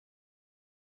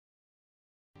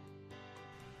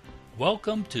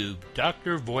Welcome to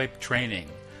DrVoIP Training.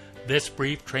 This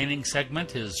brief training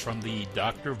segment is from the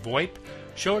DrVoIP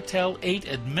ShoreTel 8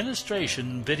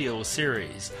 Administration video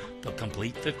series. The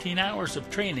complete 15 hours of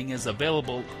training is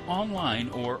available online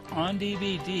or on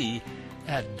DVD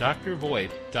at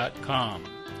drvoip.com.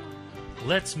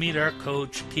 Let's meet our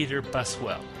coach, Peter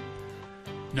Buswell.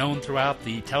 Known throughout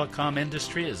the telecom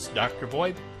industry as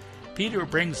DrVoIP, Peter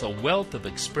brings a wealth of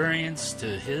experience to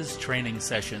his training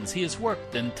sessions. He has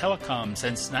worked in telecom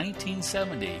since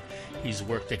 1970. He's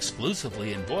worked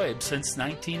exclusively in VoIP since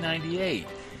 1998.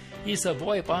 He's a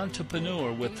VoIP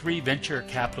entrepreneur with 3 venture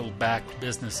capital-backed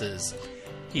businesses.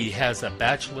 He has a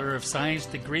Bachelor of Science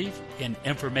degree in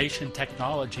Information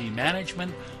Technology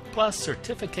Management, plus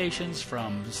certifications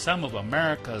from some of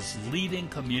America's leading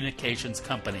communications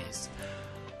companies.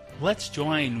 Let's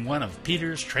join one of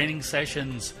Peter's training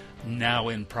sessions now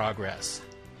in progress.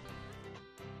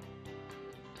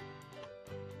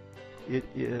 It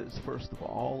is, first of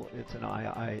all, it's an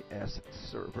IIS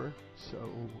server. So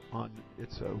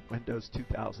it's a Windows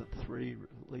 2003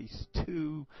 Release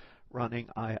 2 running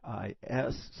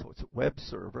IIS. So it's a web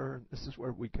server. This is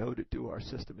where we go to do our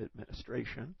system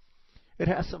administration. It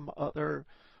has some other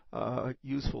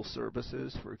useful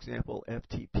services, for example,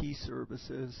 FTP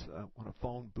services. When a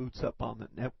phone boots up on the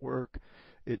network,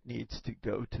 it needs to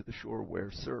go to the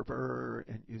Shoreware server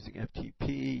and using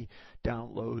FTP,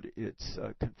 download its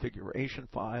configuration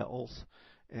files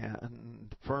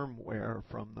and firmware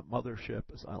from the mothership,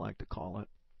 as I like to call it.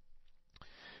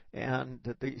 And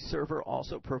the server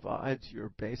also provides your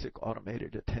basic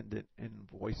automated attendant and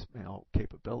voicemail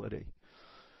capability.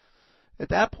 At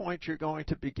that point, you're going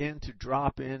to begin to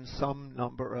drop in some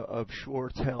number of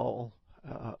ShoreTel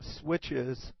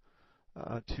switches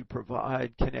to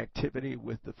provide connectivity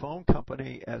with the phone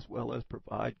company, as well as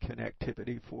provide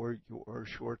connectivity for your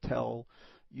ShoreTel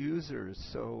users.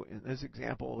 So in this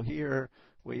example here,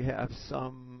 we have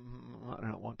some,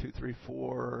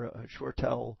 4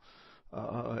 ShoreTel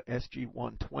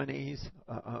SG120s,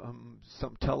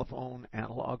 some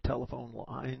analog telephone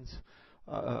lines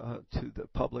to the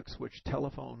public switch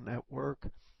telephone network.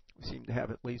 We seem to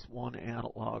have at least one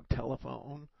analog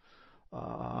telephone.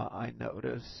 I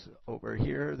notice over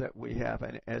here that we have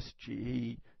an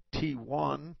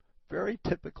SG-T1, very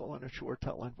typical in a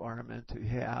ShoreTel environment to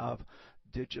have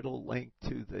digital link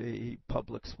to the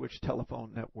public switch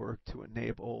telephone network to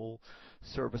enable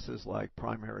services like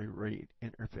primary rate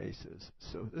interfaces.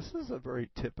 So this is a very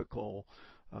typical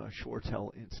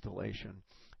ShoreTel installation.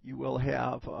 You will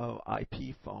have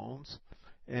IP phones,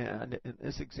 and in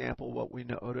this example what we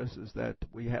notice is that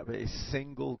we have a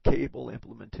single cable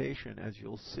implementation. As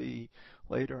you'll see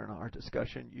later in our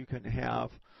discussion, you can have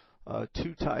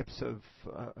 2 types of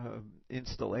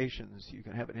installations. You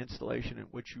can have an installation in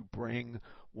which you bring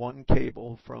one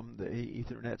cable from the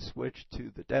Ethernet switch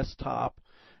to the desktop,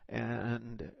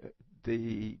 and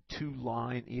the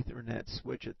 2-line Ethernet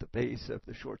switch at the base of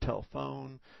the ShoreTel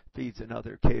phone feeds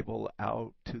another cable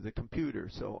out to the computer.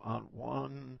 So on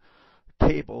one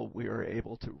cable, we are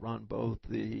able to run both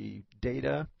the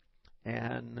data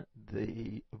and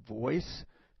the voice.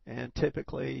 And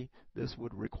typically, this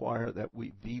would require that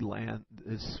we VLAN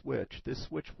this switch. This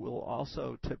switch will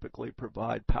also typically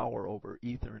provide power over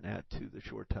Ethernet to the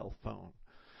ShoreTel phone.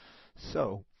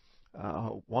 So,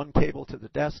 one cable to the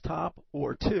desktop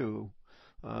or 2.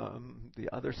 The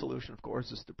other solution, of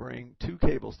course, is to bring 2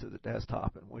 cables to the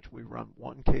desktop, in which we run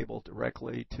one cable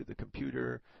directly to the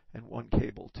computer and one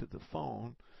cable to the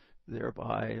phone,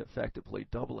 thereby effectively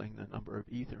doubling the number of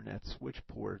Ethernet switch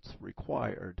ports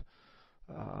required.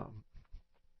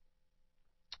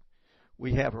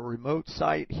 We have a remote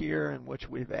site here in which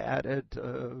we've added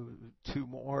 2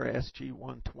 more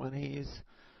SG120s,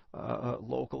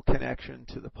 local connection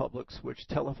to the public switch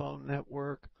telephone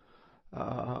network.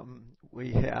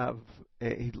 We have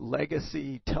a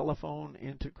legacy telephone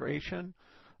integration.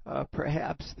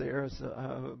 Perhaps there's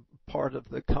a part of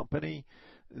the company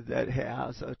that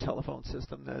has a telephone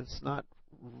system that's not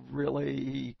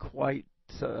really quite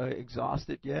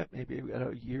exhausted yet. Maybe we've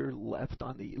got a year left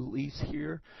on the lease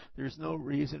here. There's no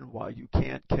reason why you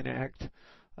can't connect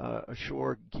a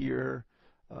Shore Gear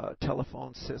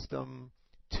telephone system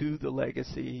to the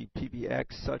legacy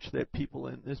PBX such that people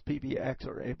in this PBX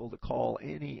are able to call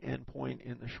any endpoint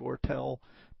in the ShoreTel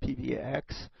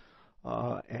PBX,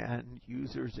 and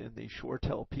users in the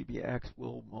ShoreTel PBX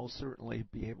will most certainly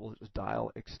be able to dial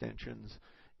extensions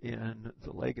in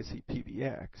the legacy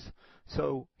PBX.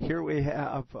 So here we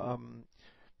have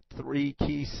 3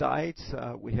 key sites.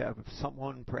 We have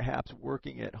someone perhaps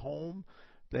working at home.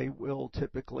 They will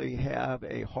typically have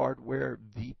a hardware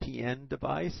VPN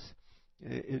device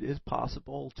it is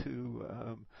possible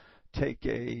to take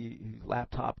a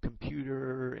laptop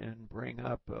computer and bring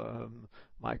up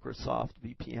Microsoft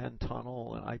VPN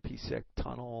tunnel and IPsec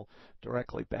tunnel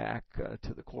directly back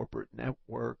to the corporate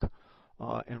network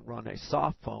and run a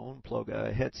soft phone, plug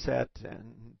a headset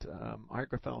and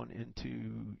microphone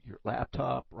into your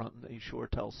laptop, run the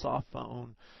ShoreTel soft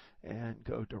phone, and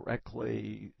go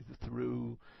directly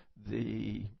through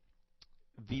the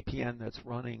VPN that's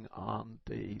running on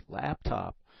the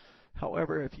laptop.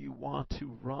 However, if you want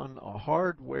to run a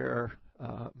hardware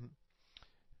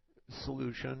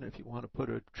solution, if you want to put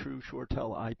a true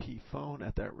ShoreTel IP phone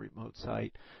at that remote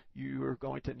site, you're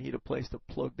going to need a place to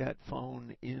plug that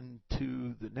phone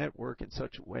into the network in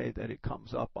such a way that it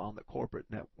comes up on the corporate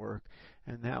network,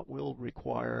 and that will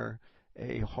require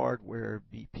a hardware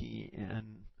VPN.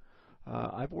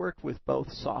 I've worked with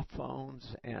both soft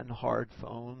phones and hard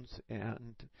phones,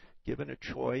 and given a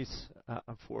choice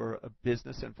for a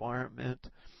business environment,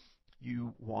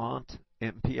 you want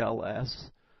MPLS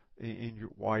in your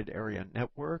wide area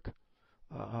network,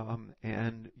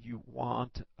 and you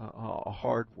want a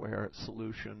hardware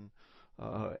solution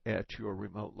at your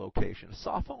remote location. A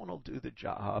soft phone will do the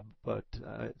job, but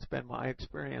it's been my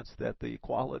experience that the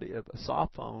quality of a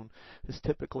soft phone is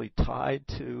typically tied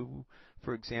to,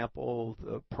 for example,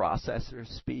 the processor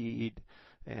speed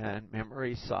and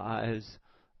memory size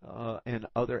and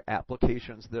other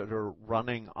applications that are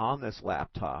running on this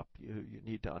laptop. You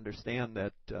need to understand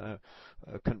that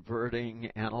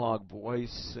converting analog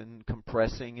voice and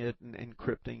compressing it and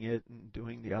encrypting it and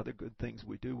doing the other good things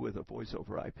we do with a voice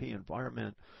over IP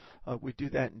environment, we do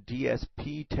that in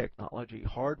DSP technology,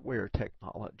 hardware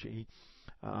technology.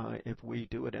 If we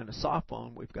do it in a soft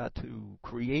phone, we've got to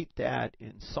create that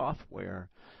in software.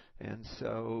 And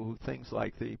so things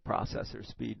like the processor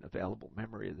speed and available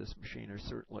memory of this machine are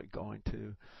certainly going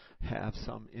to have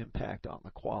some impact on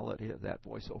the quality of that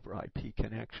voice over IP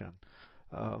connection.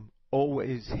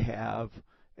 Always have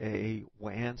a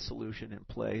WAN solution in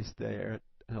place that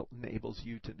enables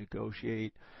you to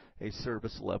negotiate a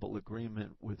service level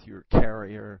agreement with your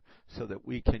carrier so that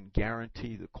we can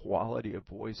guarantee the quality of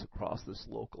voice across this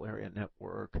local area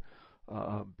network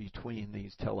between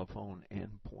these telephone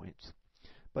endpoints.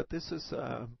 But this is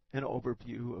an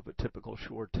overview of a typical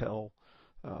ShoreTel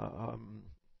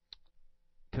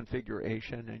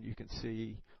configuration, and you can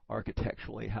see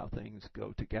architecturally how things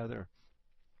go together.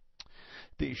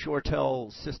 The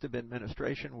ShoreTel system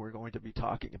administration, we're going to be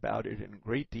talking about it in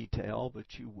great detail, but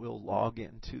you will log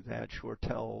into that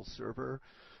ShoreTel server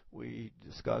we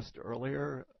discussed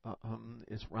earlier.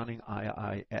 Is running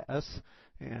IIS,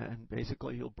 and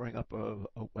basically you'll bring up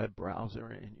a web browser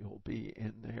and you'll be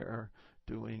in there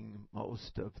doing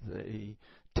most of the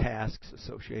tasks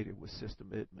associated with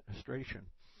system administration.